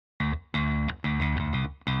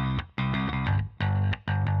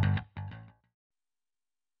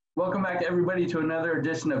Welcome back, everybody, to another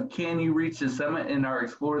edition of Can You Reach the Summit in our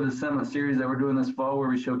Explore the Summit series that we're doing this fall, where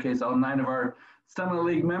we showcase all 9 of our Summit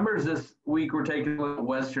League members. This week, we're taking a look at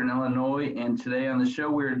Western Illinois, and today on the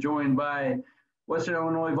show, we are joined by Western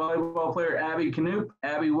Illinois volleyball player Abby Knoop.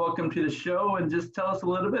 Abby, welcome to the show, and just tell us a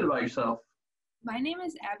little bit about yourself. My name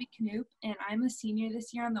is Abby Knoop, and I'm a senior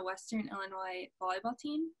this year on the Western Illinois volleyball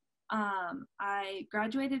team. I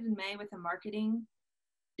graduated in May with a marketing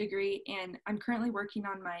degree, and I'm currently working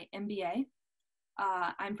on my MBA.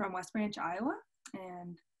 I'm from West Branch, Iowa,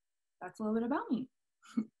 and that's a little bit about me.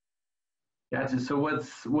 Gotcha. So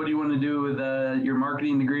what do you want to do with your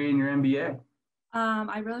marketing degree and your MBA?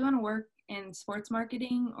 I really want to work in sports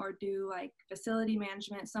marketing or do like facility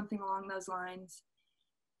management, something along those lines.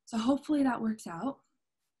 So hopefully that works out.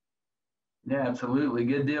 Yeah, absolutely.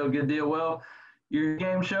 Good deal. Good deal. Well, your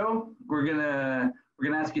game show, we're gonna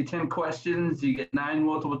ask you 10 questions. You get 9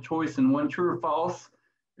 multiple choice and 1 true or false.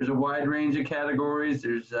 There's a wide range of categories.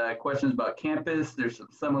 There's questions about campus. There's some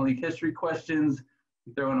Summit League history questions.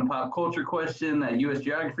 We throw in a pop culture question, a U.S.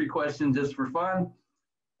 geography question just for fun.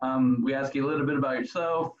 We ask you a little bit about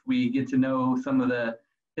yourself. We get to know some of the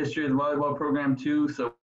history of the volleyball program too.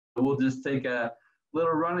 So we'll just take a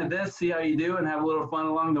little run at this, see how you do, and have a little fun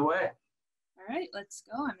along the way. All right, let's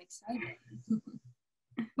go. I'm excited.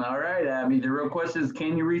 All right, Abby, the real question is,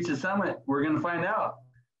 can you reach the summit? We're going to find out.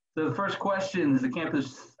 So the first question is a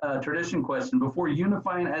campus tradition question. Before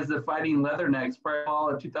unifying as the Fighting Leathernecks prior to fall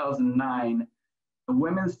of 2009, the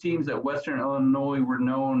women's teams at Western Illinois were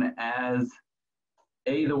known as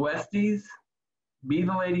A, the Westies, B,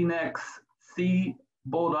 the Lady Necks, C,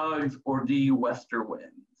 Bulldogs, or D, Wester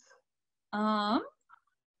Winds? I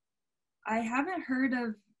haven't heard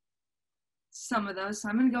of some of those, so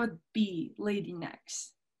I'm going to go with B, Lady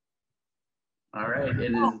Necks. All right, it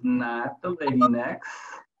is not the Lady Necks.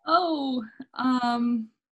 Oh, I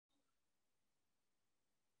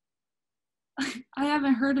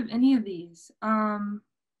haven't heard of any of these. I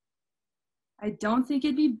don't think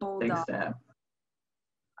it'd be Bulldog. Big stab.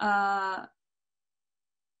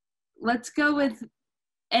 Let's go with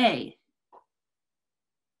A.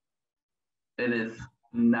 It is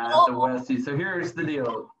not the Westies. So here's the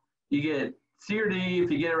deal. You get C or D.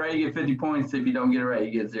 If you get it right, you get 50 points. If you don't get it right,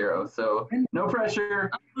 you get 0. So no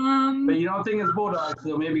pressure. But you don't think it's Bulldogs,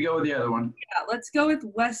 so maybe go with the other one. Yeah, let's go with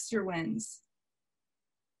Wester Winds.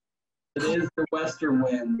 It is the Wester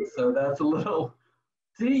Winds. So that's a little.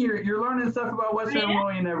 See, you're learning stuff about Western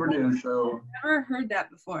Illinois you never knew. So never heard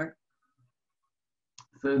that before.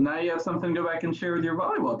 So now you have something to go back and share with your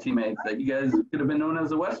volleyball teammates that you guys could have been known as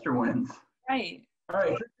the Wester Winds. Right. All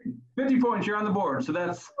right, 50 points. You're on the board. So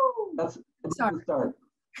that's a good start.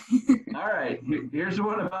 All right, here's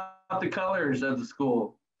one about the colors of the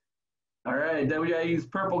school. All right, WIU's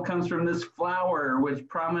purple comes from this flower, which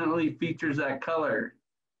prominently features that color.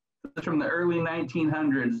 It's from the early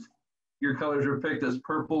 1900s. Your colors were picked as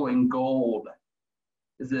purple and gold.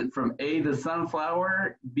 Is it from A, the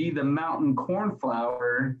sunflower, B, the mountain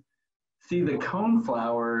cornflower, C, the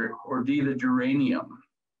coneflower, or D, the geranium?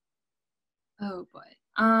 Oh boy.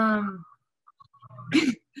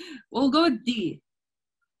 We'll go with D.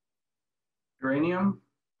 Geranium?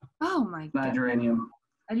 Oh my god. Not geranium.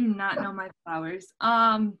 I do not know my flowers.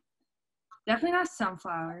 Definitely not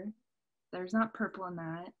sunflower. There's not purple in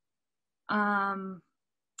that.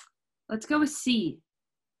 Let's go with C.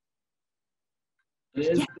 It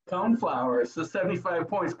is the coneflower. So 75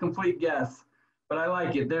 points, complete guess. But I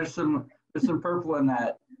like it. There's some purple in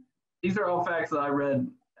that. These are all facts that I read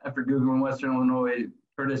after Googling Western Illinois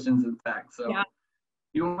traditions and facts. So yeah.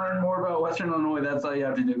 You want to learn more about Western Illinois, that's all you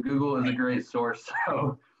have to do. Google is a great source.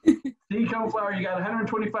 So C, coneflower, you got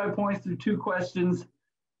 125 points through 2 questions.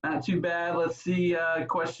 Not too bad. Let's see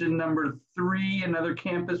question number 3, another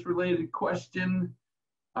campus-related question.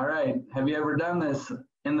 All right, have you ever done this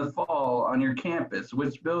in the fall on your campus?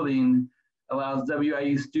 Which building allows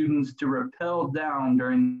WIU students to rappel down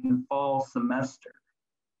during the fall semester?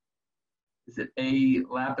 Is it A,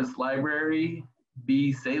 Lapis Library,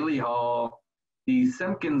 B, Saley Hall, D,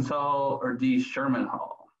 Simpkins Hall, or D, Sherman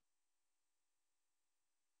Hall?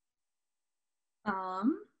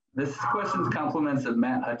 This question's compliments of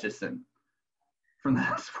Matt Hutchison from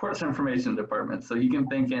the Sports Information Department, so you can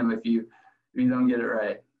thank him if you don't get it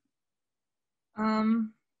right. Oh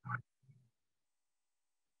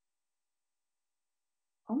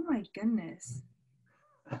my goodness.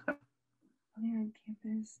 On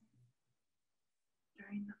campus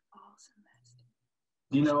during the fall semester.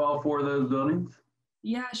 Do you know all 4 of those buildings?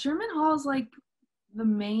 Yeah, Sherman Hall is like the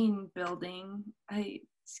main building.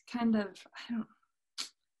 It's kind of, I don't,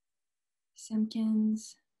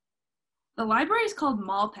 Simpkins. The library is called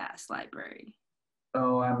Mall Pass Library.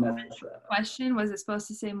 Oh, I messed that up. Question, was it supposed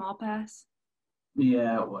to say Mall Pass?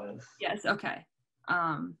 Yeah, it was. Yes, okay.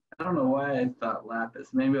 I don't know why I thought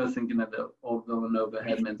Lapis. Maybe I was thinking of the old Villanova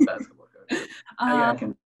head men's basketball coach. I got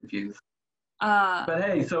confused. But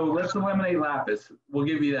hey, so let's eliminate Lapis. We'll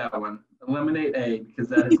give you that one. Eliminate A because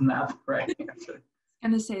that is not the right answer. I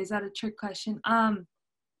was gonna say, is that a trick question?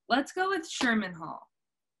 Let's go with Sherman Hall.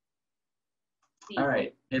 All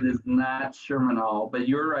right, it is not Sherman Hall, but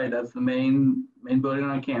you're right. That's the main building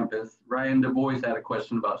on campus. Ryan Du Bois had a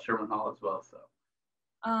question about Sherman Hall as well. So.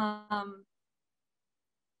 I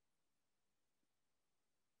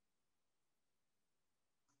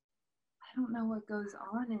don't know what goes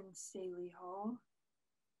on in Staley Hall.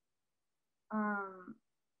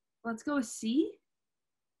 Let's go with C.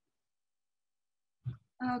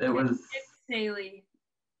 Okay. It's Staley.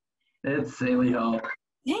 It's Staley Hall.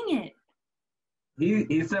 Dang it.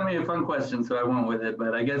 He sent me a fun question, so I went with it.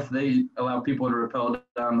 But I guess they allow people to rappel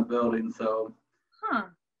down the building. So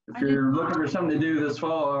if you're looking for something to do this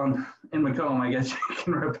fall in Macomb, I guess you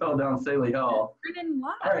can rappel down Staley Hall.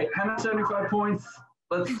 All right, 175 points.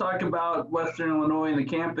 Let's talk about Western Illinois and the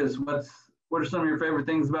campus. What are some of your favorite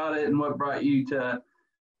things about it, and what brought you to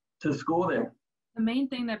school there? The main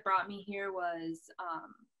thing that brought me here was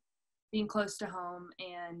being close to home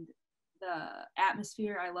and the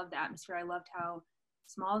atmosphere. I loved the atmosphere. I loved how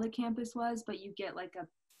small the campus was, but you get like a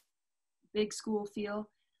big school feel.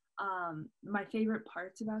 My favorite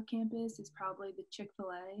parts about campus is probably the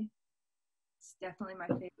Chick-fil-A. It's definitely my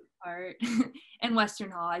favorite part. And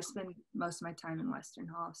Western Hall. I spend most of my time in Western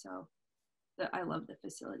Hall, so I love the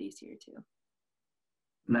facilities here too.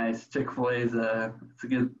 Nice. Chick-fil-A is it's a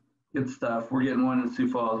good stuff. We're getting one in Sioux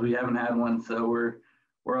Falls. We haven't had one, so we're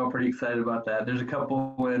all pretty excited about that. There's a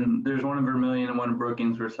couple there's one in Vermilion and one in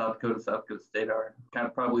Brookings where South Dakota State are. Kind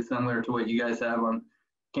of probably similar to what you guys have on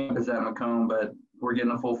campus at Macomb, but we're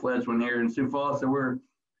getting a full-fledged one here in Sioux Falls, so we're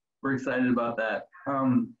excited about that.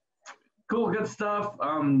 Cool, good stuff.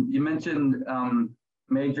 You mentioned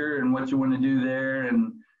major and what you want to do there,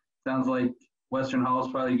 and sounds like Western Hall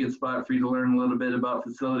is probably a good spot for you to learn a little bit about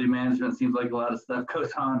facility management. Seems like a lot of stuff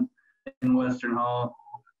goes on in Western Hall.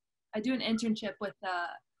 I do an internship with the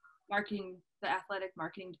athletic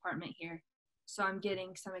marketing department here, so I'm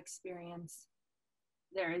getting some experience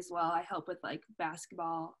there as well. I help with like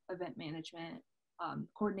basketball event management,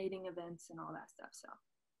 coordinating events and all that stuff. So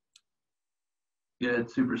good,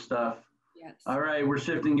 super stuff. Yes. All right, we're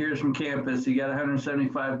shifting gears from campus. You got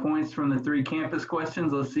 175 points from the 3 campus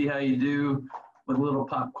questions. Let's see how you do with a little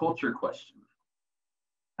pop culture question.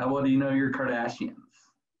 How well do you know your Kardashians?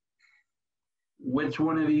 Which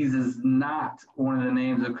one of these is not one of the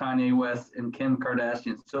names of Kanye West and Kim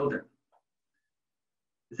Kardashian's children?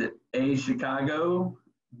 Is it A, Chicago,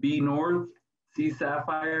 B, North, C,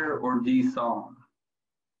 Sapphire, or D, Psalm?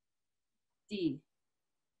 D.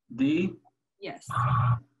 D? Yes.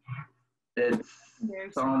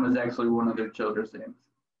 Psalm is actually one of their children's names.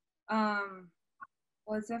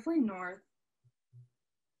 Well, it's definitely North.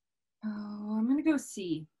 Oh, I'm gonna go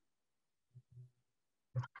C.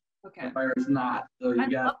 Okay. Sapphire is not. So you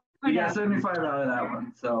got 75 out of that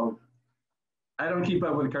one. So I don't keep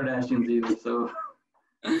up with Kardashians either. So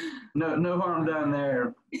no harm done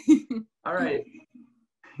there. All right.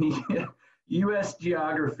 U.S.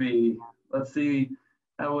 geography. Let's see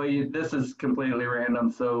how well this is completely random.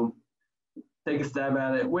 So take a stab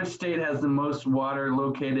at it. Which state has the most water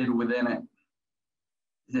located within it?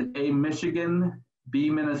 Is it A, Michigan,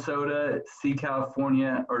 B, Minnesota, C,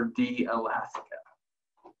 California, or D, Alaska?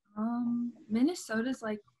 Minnesota's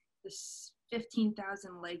like this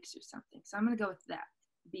 15,000 lakes or something. So I'm going to go with that,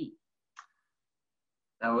 B.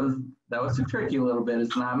 That was too tricky a little bit.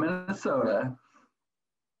 It's not Minnesota.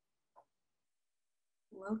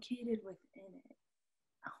 Located within it.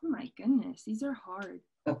 Oh my goodness, these are hard.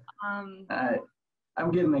 I'm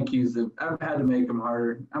getting accused of. I've had to make them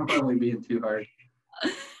harder. I'm probably being too hard.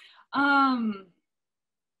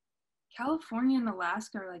 California and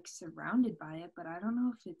Alaska are like surrounded by it, but I don't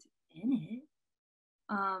know if it's in it.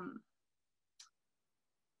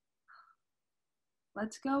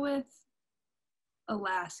 Let's go with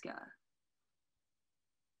Alaska.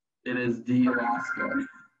 It is D, Alaska.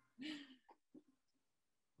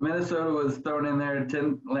 Minnesota was thrown in there,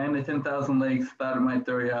 land of 10,000 lakes, thought it might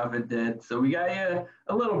throw you off, it did. So we got you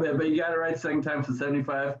a little bit, but you got it right second time, so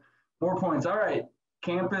 75 more points. All right,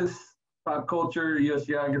 campus, pop culture, U.S.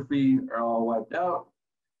 geography are all wiped out.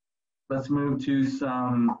 Let's move to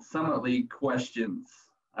some Summit League questions.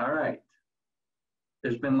 All right.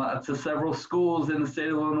 There's been several schools in the state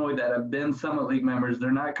of Illinois that have been Summit League members.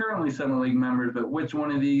 They're not currently Summit League members, but which one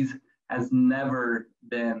of these has never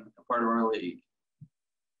been a part of our league?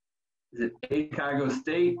 Is it A, Chicago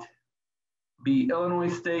State, B, Illinois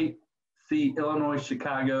State, C, Illinois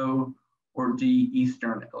Chicago, or D,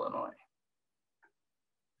 Eastern Illinois?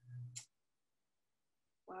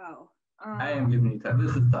 Wow. I am giving you time.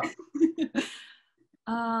 This is tough.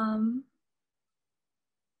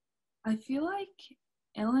 I feel like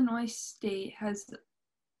Illinois State has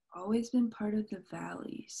always been part of the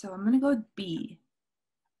Valley, so I'm gonna go with B.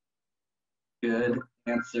 Good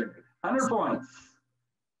answer. 100 points.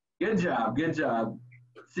 Good job. Good job.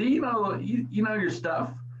 See, you know your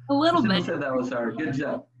stuff. A little Shouldn't bit. have said that was hard. Good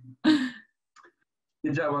job.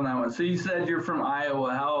 Good job on that one. So you said you're from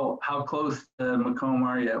Iowa. How close to Macomb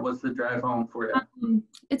are you? What's the drive home for you?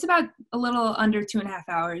 It's about a little under 2.5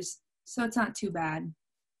 hours, so it's not too bad.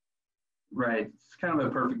 Right. It's kind of a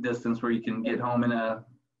perfect distance where you can get home in a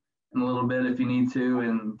little bit if you need to,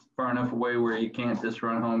 and far enough away where you can't just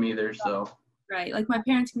run home either. So. Right. Like my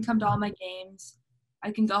parents can come to all my games.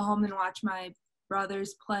 I can go home and watch my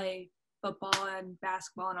brothers play football and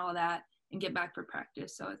basketball and all that and get back for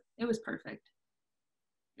practice. So it was perfect.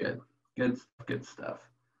 Good stuff.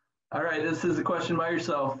 All right, this is a question by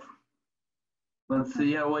yourself. Let's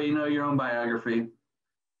see how well you know your own biography.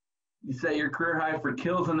 You set your career high for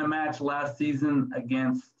kills in a match last season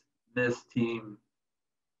against this team.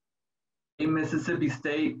 A, Mississippi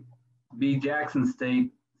State, B, Jackson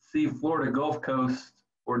State, C, Florida Gulf Coast,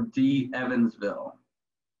 or D, Evansville.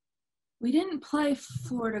 We didn't play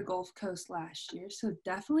Florida Gulf Coast last year, so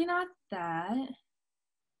definitely not that.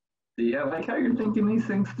 See, I like how you're thinking these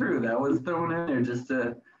things through. That was thrown in there just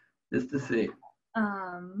to see.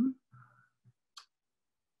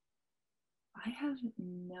 I have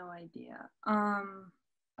no idea.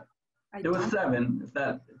 It was 7. If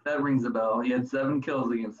that rings a bell, he had 7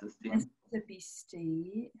 kills against this team. Mississippi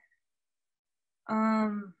State.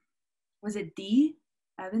 Was it D,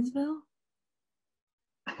 Evansville?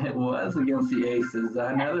 It was against the Aces.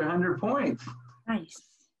 Another 100 points. Nice.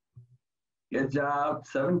 Good job.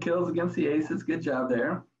 7 kills against the Aces. Good job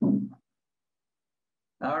there.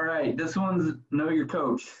 All right. This one's Know Your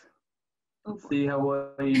Coach. See how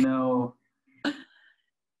well you know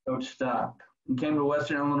Coach Stock. He came to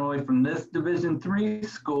Western Illinois from this Division III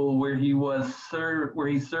school where he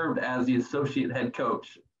served as the associate head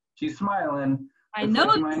coach. She's smiling. I know.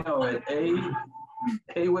 Like you might know it.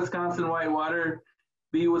 A, Wisconsin Whitewater,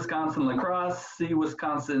 B, Wisconsin Lacrosse, C,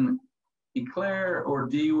 Wisconsin Eclair, or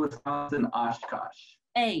D, Wisconsin Oshkosh?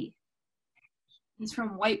 A. He's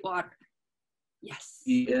from Whitewater. Yes.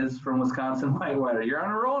 He is from Wisconsin Whitewater. You're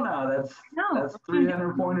on a roll now. That's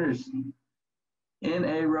 300 pointers in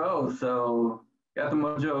a row. So got the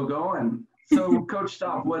mojo going. So Coach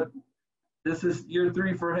Stock, this is year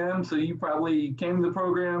 3 for him. So you probably came to the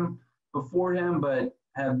program before him, but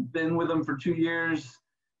have been with him for 2 years.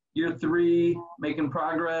 Year 3, making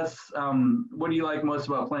progress. What do you like most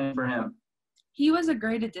about playing for him? He was a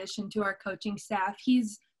great addition to our coaching staff.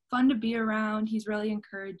 He's fun to be around. He's really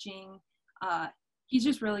encouraging. He's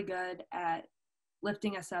just really good at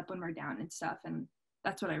lifting us up when we're down and stuff, and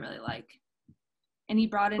that's what I really like. And he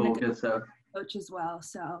brought in a good coach as well,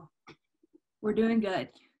 so we're doing good.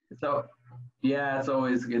 So, yeah, it's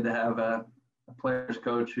always good to have a player's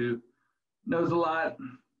coach who knows a lot,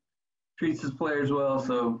 treats his players well,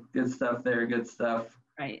 so good stuff there, good stuff.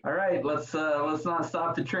 Right. All right, let's not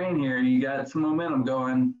stop the train here. You got some momentum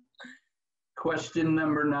going. Question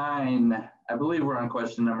number 9. I believe we're on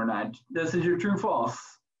question number 9. This is your true false.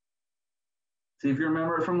 See if you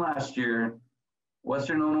remember it from last year.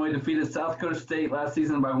 Western Illinois defeated South Dakota State last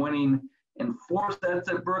season by winning in 4 sets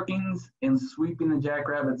at Brookings and sweeping the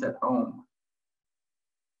Jackrabbits at home.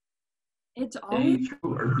 It's always A,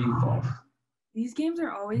 true or B, false? These games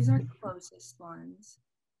are always our closest ones.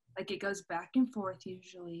 Like, it goes back and forth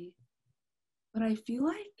usually. But I feel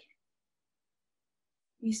like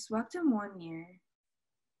we swept them one year.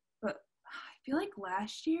 But I feel like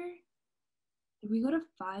last year, did we go to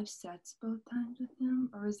 5 sets both times with them?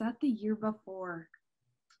 Or was that the year before?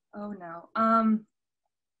 Oh, no.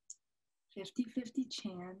 50-50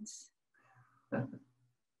 chance. I'm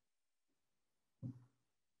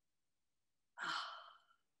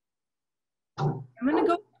going to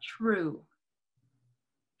go true.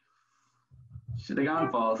 Should have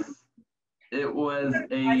gone false. It was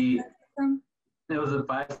a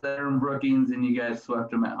 5-setter in Brookings, and you guys swept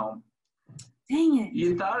them at home. Dang it.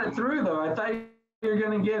 You thought it through, though. I thought you were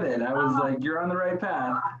going to get it. I was like, you're on the right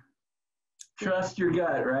path. Trust your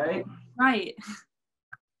gut, right? Right.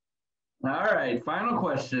 All right, final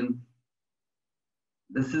question.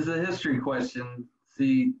 This is a history question.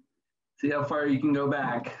 See how far you can go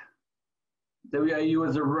back. WIU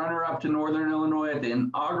was a runner-up to Northern Illinois at the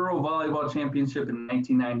inaugural volleyball championship in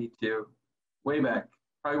 1992. Way back.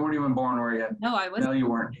 Probably weren't even born, were you? No, I wasn't. No, you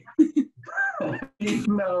weren't. You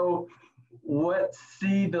know what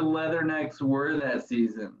seed the Leathernecks were that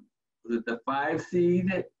season? Was it the 5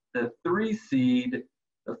 seed, the 3 seed,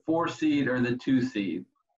 the 4 seed, or the 2 seed?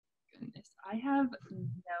 Goodness, I have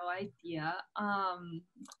no idea.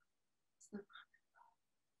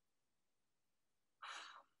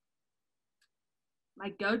 My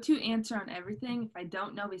go-to answer on everything, if I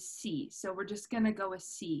don't know, is C. So we're just gonna go with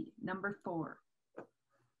C, number 4.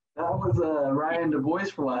 That was Ryan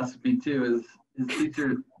DuBois' philosophy too. His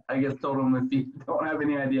teacher, I guess, told him if you don't have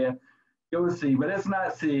any idea, go with C. But it's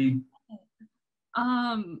not C.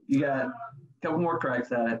 You got a couple more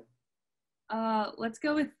cracks at it. Let's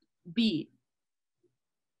go with B.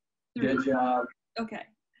 3. Good job. Okay.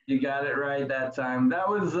 You got it right that time. That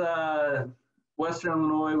was Western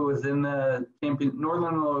Illinois was in the champion.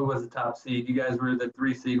 Northern Illinois was the top seed. You guys were the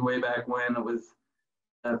 3 seed way back when. It was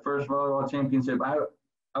the first volleyball championship.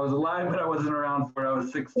 I was alive, but I wasn't around for it. I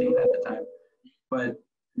was 16 at the time. But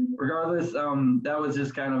regardless, that was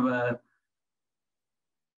just kind of a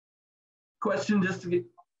question just to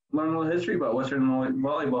learn a little history about Western Illinois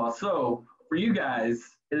volleyball. So for you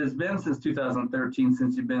guys, it has been since 2013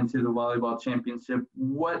 since you've been to the volleyball championship.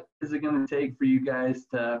 What is it going to take for you guys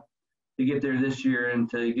to get there this year and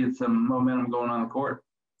to get some momentum going on the court?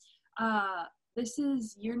 This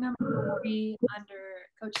is year number 40 under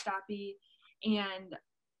Coach Stoppe, and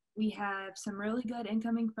we have some really good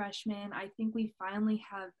incoming freshmen. I think we finally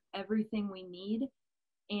have everything we need,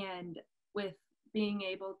 and with being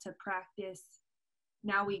able to practice,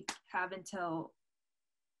 now we have until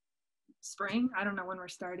spring. I don't know when we're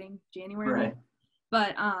starting, January. Right.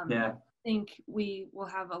 But yeah. I think we will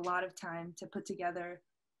have a lot of time to put together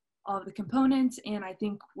all of the components, and I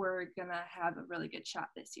think we're going to have a really good shot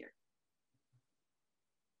this year.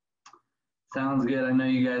 Sounds good. I know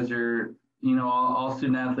you guys are, all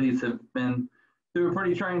student athletes have been through a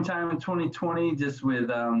pretty trying time in 2020, just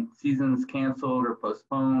with seasons canceled or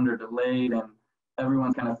postponed or delayed, and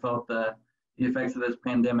everyone's kind of felt the effects of this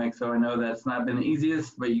pandemic. So I know that's not been the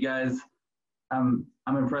easiest, but you guys, I'm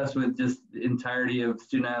impressed with just the entirety of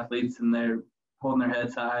student athletes, and they're holding their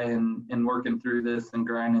heads high and working through this and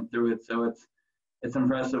grinding through it. So it's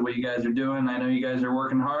impressive what you guys are doing. I know you guys are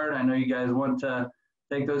working hard. I know you guys want to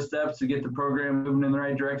take those steps to get the program moving in the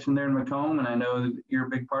right direction there in Macomb, and I know that you're a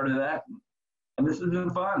big part of that. And this has been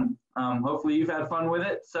fun. Hopefully you've had fun with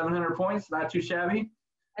it. 700 points, not too shabby.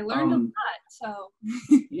 I learned a lot, so.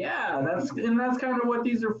 Yeah, that's kind of what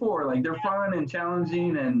these are for. Like, they're fun and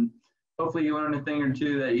challenging, and hopefully you learn a thing or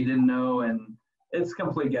two that you didn't know. And it's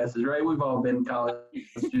complete guesses, right? We've all been college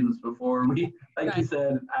students before. Like right. You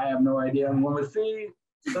said, I have no idea. I'm going with C.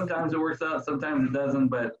 Sometimes it works out, sometimes it doesn't,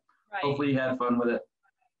 but right. Hopefully you had fun with it.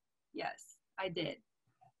 Yes, I did.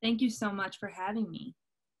 Thank you so much for having me.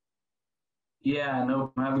 Yeah,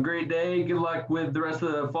 no, have a great day. Good luck with the rest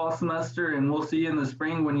of the fall semester, and we'll see you in the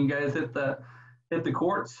spring when you guys hit the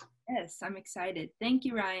courts. Yes, I'm excited. Thank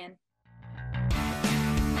you, Ryan.